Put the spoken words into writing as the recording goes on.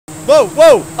Whoa,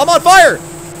 whoa, I'm on fire.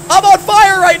 I'm on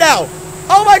fire right now.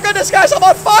 Oh my goodness, guys, I'm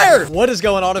on fire! What is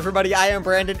going on, everybody? I am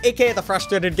Brandon, aka The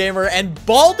Frustrated Gamer, and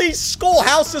Baldi's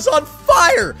schoolhouse is on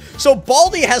fire! So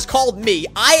Baldi has called me.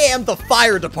 I am the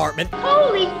fire department.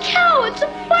 Holy cow, it's a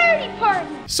fire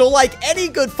department! So like any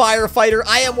good firefighter,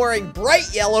 I am wearing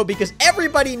bright yellow because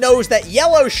everybody knows that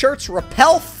yellow shirts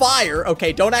repel fire.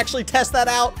 Okay, don't actually test that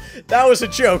out. That was a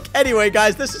joke. Anyway,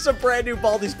 guys, this is a brand new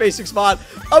Baldi's Basics mod.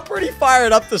 I'm pretty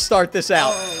fired up to start this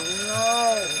out.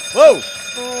 Oh, Whoa!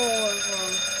 no.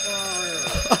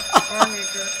 I need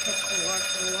to collect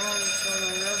the lungs so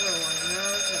that everyone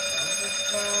knows that there's a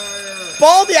fire.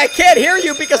 Baldi, I can't hear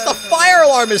you because the fire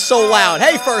alarm is so loud.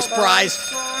 Hey, first prize.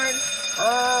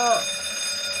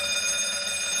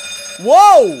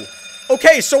 Whoa!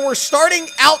 Okay, so we're starting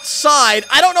outside.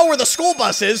 I don't know where the school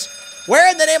bus is. Where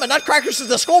in the name of Nutcrackers does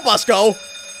the school bus go?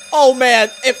 Oh, man,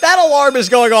 if that alarm is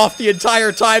going off the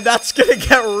entire time, that's gonna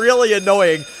get really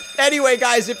annoying. Anyway,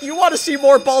 guys, if you want to see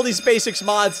more Baldi's Basics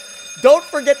mods, don't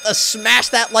forget to smash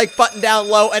that like button down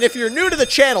low. And if you're new to the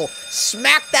channel,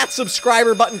 smack that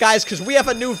subscriber button, guys, because we have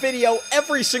a new video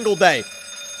every single day.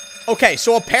 Okay,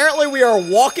 so apparently we are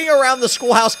walking around the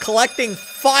schoolhouse collecting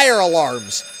fire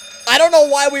alarms. I don't know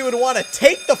why we would want to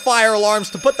take the fire alarms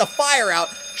to put the fire out.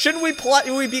 Shouldn't we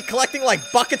be collecting,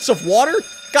 like, buckets of water?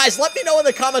 Guys, let me know in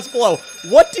the comments below.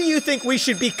 What do you think we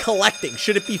should be collecting?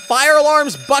 Should it be fire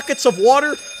alarms, buckets of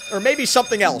water, or maybe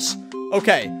something else?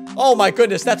 Okay. Oh my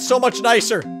goodness, that's so much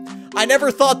nicer. I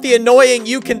never thought the annoying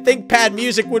You Can Think Pad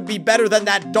music would be better than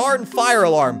that darn fire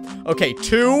alarm. Okay,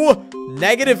 2,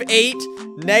 -8,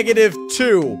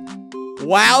 -2.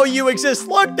 Wow, you exist.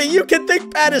 Look, the You Can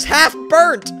Think Pad is half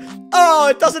burnt. Oh,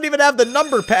 it doesn't even have the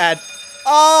number pad.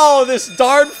 Oh, this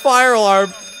darn fire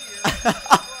alarm.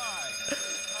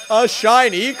 A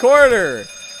shiny quarter.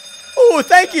 Oh,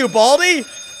 thank you, Baldi.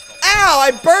 Ow,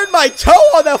 I burned my toe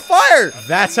on the fire.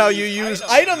 That's how you use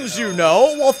items, you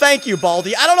know. Well, thank you,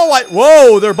 Baldi. I don't know why.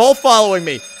 Whoa, they're both following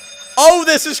me. Oh,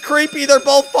 this is creepy. They're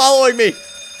both following me.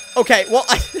 Okay, well,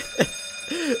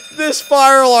 this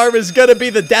fire alarm is gonna be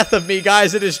the death of me,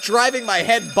 guys. It is driving my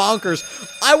head bonkers.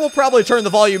 I will probably turn the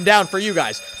volume down for you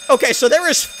guys. Okay, so there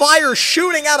is fire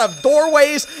shooting out of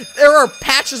doorways. There are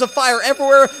patches of fire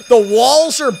everywhere. The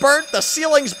walls are burnt. The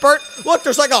ceiling's burnt. Look,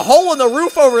 there's like a hole in the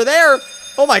roof over there.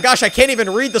 Oh my gosh, I can't even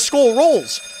read the school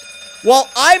rules. Well,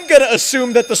 I'm gonna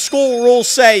assume that the school rules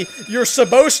say you're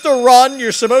supposed to run,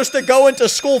 you're supposed to go into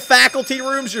school faculty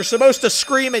rooms, you're supposed to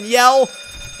scream and yell.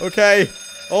 Okay.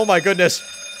 Oh my goodness.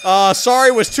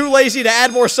 Sorry, was too lazy to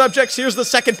add more subjects. Here's the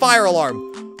second fire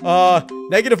alarm.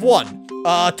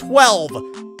 -1. 12.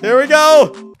 There we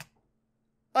go.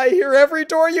 I hear every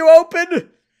door you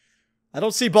open. I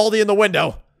don't see Baldi in the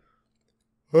window.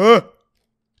 I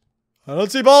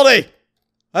don't see Baldi.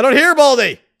 I don't hear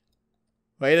Baldi.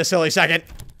 Wait a silly second.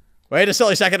 Wait a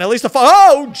silly second. At least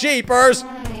oh, jeepers.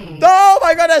 Oh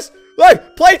my goodness.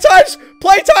 Look, playtime's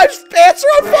pants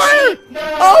are on fire.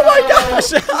 Oh my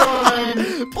gosh.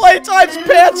 Playtime's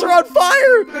pants are on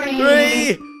fire.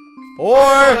 3,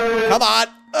 4. Come on.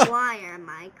 Why are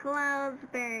my clothes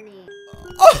burning?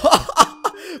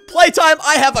 Playtime,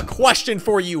 I have a question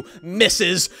for you,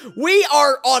 missus. We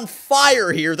are on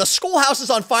fire here. The schoolhouse is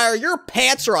on fire. Your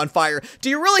pants are on fire. Do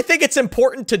you really think it's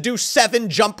important to do 7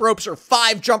 jump ropes or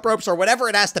 5 jump ropes or whatever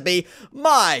it has to be?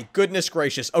 My goodness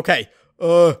gracious. Okay.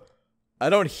 I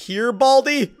don't hear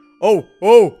Baldi. Oh.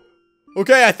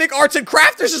 Okay, I think Arts and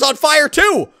Crafters is on fire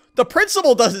too. The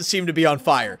principal doesn't seem to be on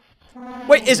fire.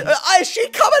 Wait, is she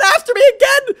coming after me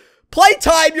again?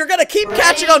 Playtime, you're gonna keep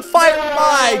catching on fire.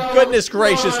 My goodness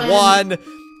gracious. 1.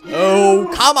 Oh,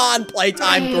 come on,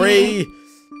 Playtime. 3,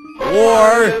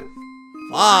 4,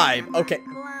 5. Okay.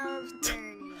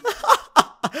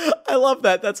 I love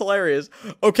that. That's hilarious.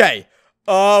 Okay.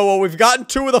 Well, we've gotten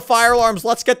 2 of the fire alarms.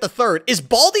 Let's get the 3rd. Is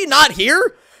Baldi not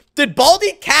here? Did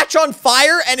Baldi catch on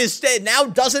fire and now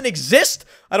doesn't exist?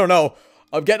 I don't know.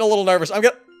 I'm getting a little nervous.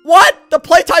 What? The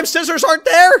Playtime scissors aren't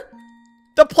there?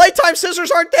 The Playtime scissors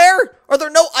aren't there? Are there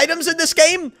no items in this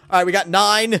game? All right, we got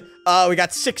 9. We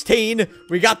got 16.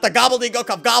 We got the gobbledygook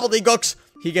of gobbledygooks.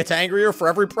 He gets angrier for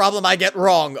every problem I get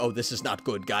wrong. Oh, this is not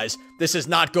good, guys. This is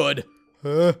not good.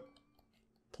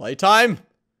 Playtime?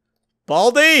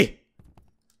 Baldi?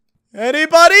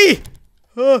 Anybody?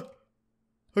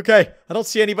 Okay, I don't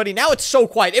see anybody. Now it's so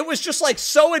quiet. It was just like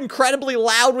so incredibly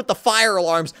loud with the fire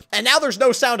alarms, and now there's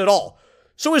no sound at all.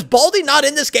 So is Baldi not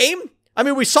in this game? I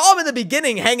mean, we saw him in the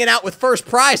beginning hanging out with First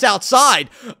Prize outside.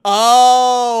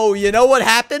 Oh, you know what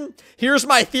happened? Here's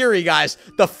my theory, guys.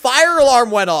 The fire alarm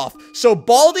went off, so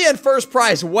Baldi and First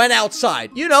Prize went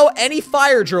outside. You know, any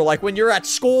fire drill, like when you're at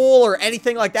school or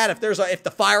anything like that, if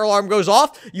the fire alarm goes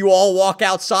off, you all walk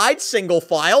outside, single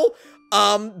file.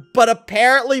 But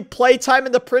apparently Playtime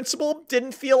and the principal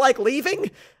didn't feel like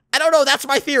leaving. I don't know, that's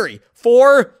my theory.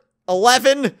 4,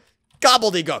 11,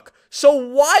 gobbledygook. So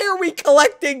why are we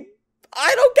collecting...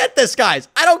 I don't get this, guys.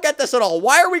 I don't get this at all.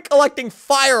 Why are we collecting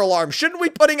fire alarms? Shouldn't we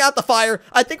be putting out the fire?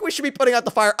 I think we should be putting out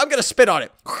the fire. I'm gonna spit on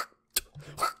it.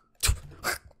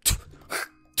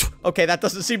 Okay, that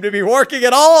doesn't seem to be working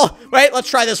at all. Wait, let's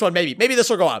try this one, maybe. Maybe this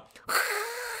will go out.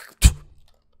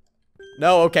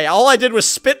 No, okay. All I did was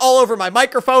spit all over my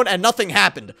microphone and nothing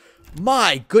happened.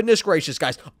 My goodness gracious,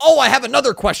 guys. Oh, I have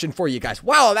another question for you guys.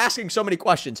 Wow, I'm asking so many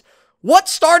questions. What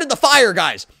started the fire,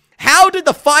 guys? How did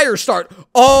the fire start?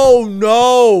 Oh,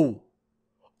 no.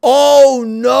 Oh,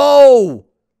 no.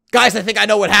 Guys, I think I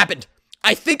know what happened.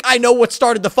 I think I know what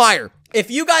started the fire.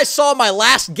 If you guys saw my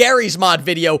last Gary's Mod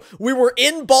video, we were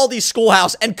in Baldi's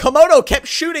schoolhouse, and Komodo kept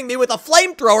shooting me with a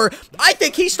flamethrower. I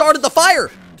think he started the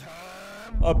fire.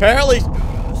 Apparently,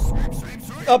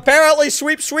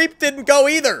 Sweep Sweep didn't go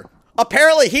either.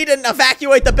 Apparently, he didn't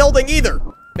evacuate the building either.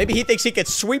 Maybe he thinks he could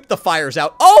sweep the fires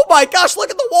out. Oh my gosh, look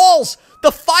at the walls.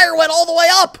 The fire went all the way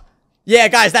up. Yeah,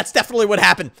 guys, that's definitely what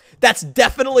happened. That's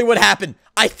definitely what happened.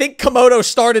 I think Komodo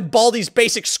started Baldi's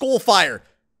basic school fire.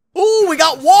 Ooh, we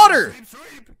got water.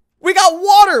 We got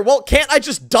water. Well, can't I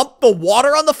just dump the water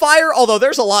on the fire? Although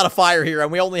there's a lot of fire here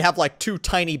and we only have like 2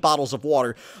 tiny bottles of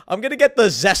water. I'm gonna get the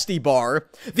Zesty Bar.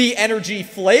 The energy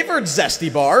flavored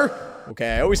Zesty Bar.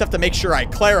 Okay, I always have to make sure I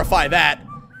clarify that.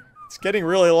 It's getting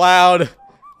really loud.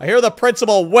 I hear the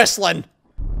principal whistling.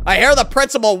 I hear the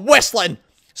principal whistling.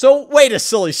 So, wait a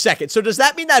silly second. So, does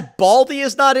that mean that Baldi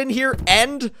is not in here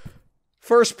and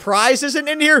First Prize isn't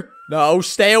in here? No,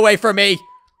 stay away from me.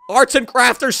 Arts and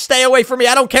crafters, stay away from me.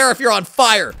 I don't care if you're on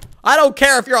fire. I don't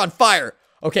care if you're on fire.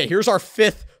 Okay, here's our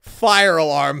 5th fire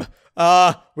alarm.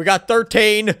 We got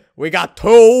 13, we got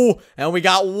 2, and we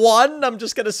got 1. I'm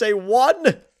just gonna say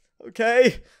 1.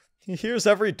 Okay, he hears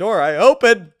every door I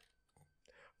open.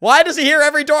 Why does he hear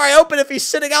every door I open if he's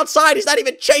sitting outside? He's not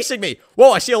even chasing me.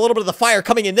 Whoa, I see a little bit of the fire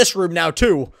coming in this room now,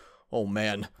 too. Oh,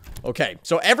 man. Okay,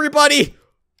 so everybody...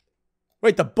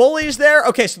 Wait, the bully's there?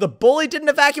 Okay, so the bully didn't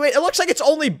evacuate. It looks like it's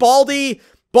only Baldi.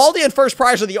 Baldi and First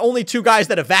Prize are the only 2 guys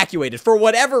that evacuated for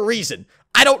whatever reason.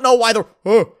 I don't know why they're...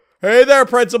 Oh, hey there,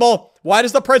 principal. Why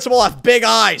does the principal have big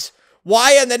eyes?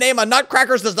 Why in the name of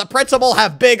nutcrackers does the principal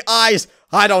have big eyes?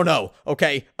 I don't know.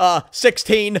 Okay,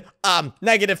 16,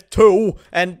 -2,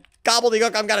 and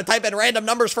gobbledygook, I'm gonna type in random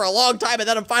numbers for a long time, and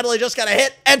then I'm finally just gonna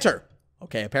hit enter.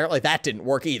 Okay, apparently that didn't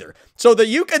work either. So the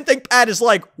You Can Think pad is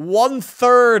like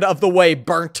 1/3 of the way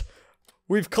burnt.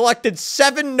 We've collected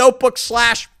 7 notebooks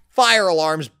 / fire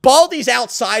alarms. Baldi's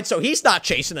outside, so he's not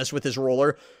chasing us with his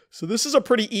ruler. So this is a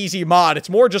pretty easy mod. It's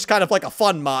more just kind of like a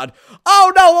fun mod.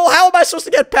 Oh no, well how am I supposed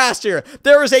to get past here?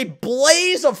 There is a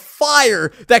blaze of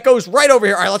fire that goes right over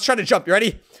here. All right, let's try to jump. You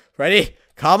ready? Ready?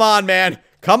 Come on, man.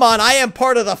 Come on, I am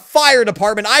part of the fire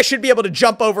department. I should be able to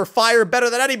jump over fire better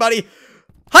than anybody.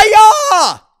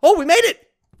 Hiya! Oh, we made it.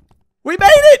 We made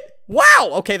it.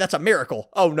 Wow, okay, that's a miracle.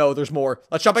 Oh no, there's more.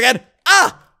 Let's jump again.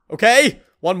 Ah, okay.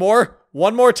 One more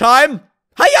time.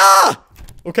 Hiya!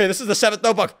 Okay, this is the 7th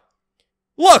notebook.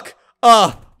 Look,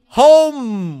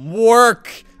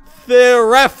 homework, the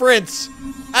reference.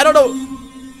 I don't know.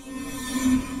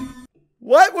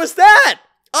 What was that?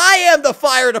 I am the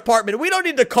fire department. We don't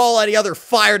need to call any other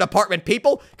fire department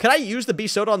people. Can I use the bee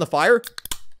soda on the fire?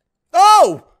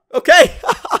 Oh, okay.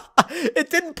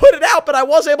 It didn't put it out, but I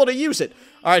was able to use it.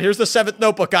 All right, here's the 7th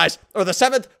notebook, guys. Or the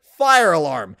 7th fire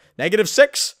alarm.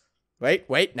 -6. Wait,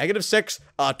 -6.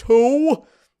 2.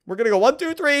 We're gonna go 1,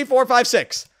 2, 3, 4, 5,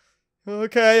 6.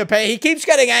 Okay, he keeps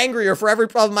getting angrier for every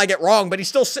problem I get wrong, but he's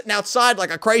still sitting outside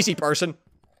like a crazy person.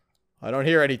 I don't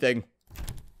hear anything.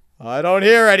 I don't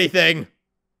hear anything.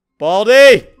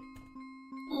 Baldi!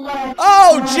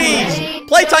 Oh, jeez!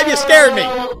 Playtime, you scared me!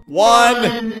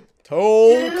 1,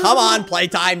 2, come on,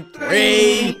 playtime.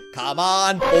 3, come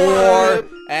on, 4,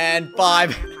 and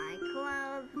 5.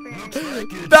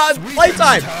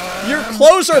 Playtime! Your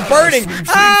clothes are burning!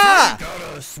 Ah!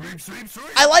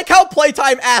 I like how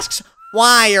Playtime asks,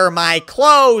 why are my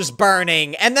clothes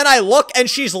burning? And then I look and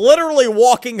she's literally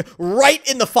walking right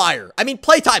in the fire. I mean,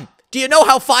 Playtime, do you know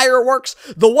how fire works?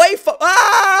 The way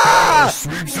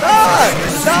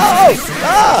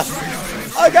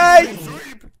Okay!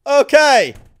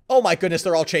 Okay! Oh my goodness,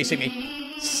 they're all chasing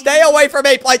me. Stay away from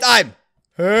me, Playtime!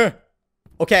 Huh?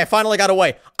 Okay, I finally got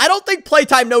away. I don't think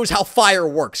Playtime knows how fire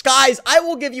works. Guys, I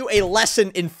will give you a lesson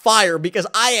in fire because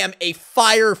I am a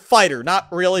firefighter. Not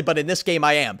really, but in this game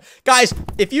I am. Guys,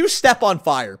 if you step on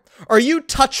fire, or you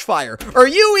touch fire, or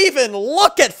you even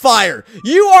look at fire,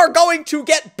 you are going to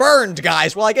get burned,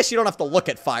 guys. Well, I guess you don't have to look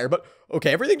at fire, but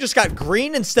okay, everything just got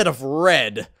green instead of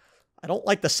red. I don't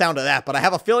like the sound of that, but I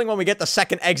have a feeling when we get the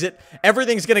second exit,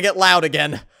 everything's gonna get loud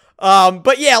again.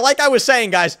 But yeah, like I was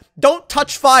saying, guys, don't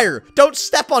touch fire. Don't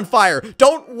step on fire.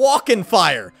 Don't walk in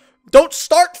fire. Don't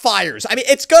start fires. I mean,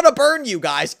 it's gonna burn you,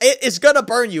 guys. It is gonna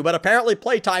burn you, but apparently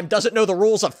Playtime doesn't know the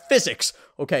rules of physics.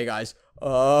 Okay, guys,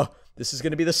 this is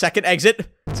gonna be the second exit.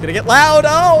 It's gonna get loud.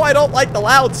 Oh, I don't like the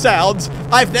loud sounds.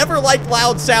 I've never liked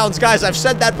loud sounds, guys. I've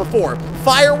said that before.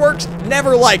 Fireworks,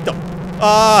 never liked them.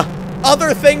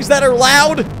 Other things that are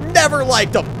loud, never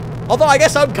liked them. Although I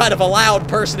guess I'm kind of a loud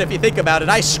person if you think about it.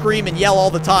 I scream and yell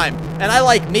all the time. And I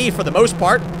like me for the most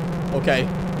part. Okay.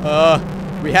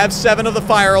 We have 7 of the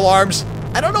fire alarms.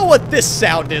 I don't know what this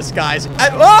sound is, guys.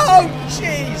 Oh,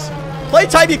 jeez.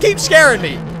 Playtime, you keep scaring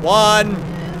me. 1,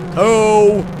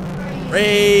 2,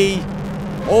 3,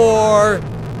 4,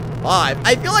 5.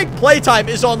 I feel like Playtime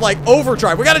is on, like,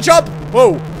 overdrive. We gotta jump.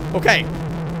 Whoa. Okay.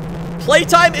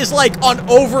 Playtime is like on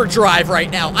overdrive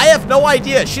right now. I have no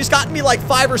idea. She's gotten me like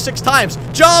 5 or 6 times.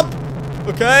 Jump!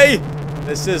 Okay.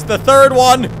 This is the 3rd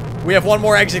one. We have one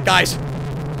more exit, guys.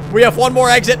 We have one more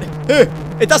exit.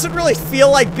 It doesn't really feel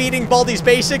like beating Baldi's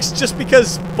Basics just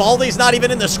because Baldi's not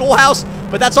even in the schoolhouse,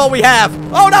 but that's all we have.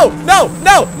 Oh, no, no,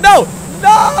 no, no,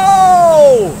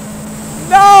 no!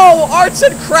 No! Arts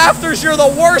and Crafters, you're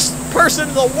the worst person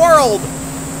in the world.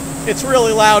 It's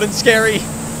really loud and scary.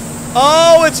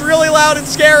 Oh, it's really loud and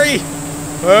scary.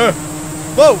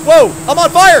 Whoa, whoa, I'm on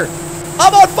fire.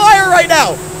 I'm on fire right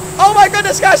now. Oh my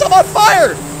goodness, guys, I'm on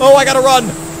fire. Oh, I gotta run.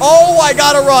 Oh, I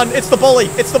gotta run. It's the bully.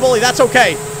 It's the bully. That's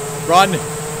okay. Run,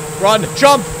 run,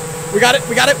 jump. We got it.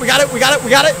 We got it. We got it. We got it. We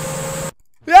got it.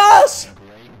 Yes.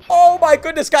 Oh my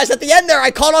goodness, guys, at the end there,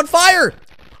 I caught on fire.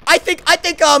 I think,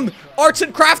 Arts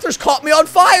and Crafters caught me on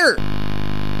fire.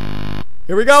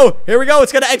 Here we go. Here we go.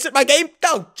 It's gonna exit my game.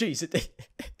 Oh, jeez.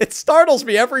 It startles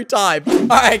me every time. All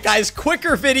right, guys,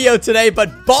 quicker video today,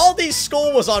 but Baldi's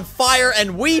school was on fire,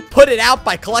 and we put it out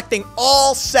by collecting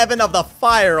all 7 of the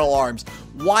fire alarms.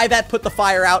 Why that put the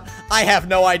fire out, I have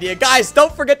no idea. Guys,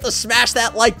 don't forget to smash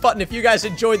that like button if you guys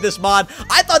enjoyed this mod.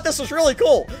 I thought this was really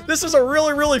cool. This is a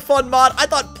really, really fun mod. I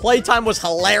thought Playtime was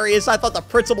hilarious. I thought the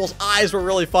principal's eyes were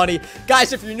really funny.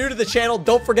 Guys, if you're new to the channel,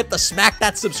 don't forget to smack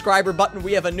that subscriber button.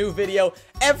 We have a new video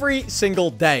every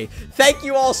single day. Thank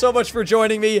you all so much for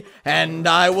joining me, and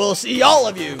I will see all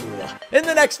of you in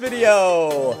the next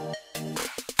video.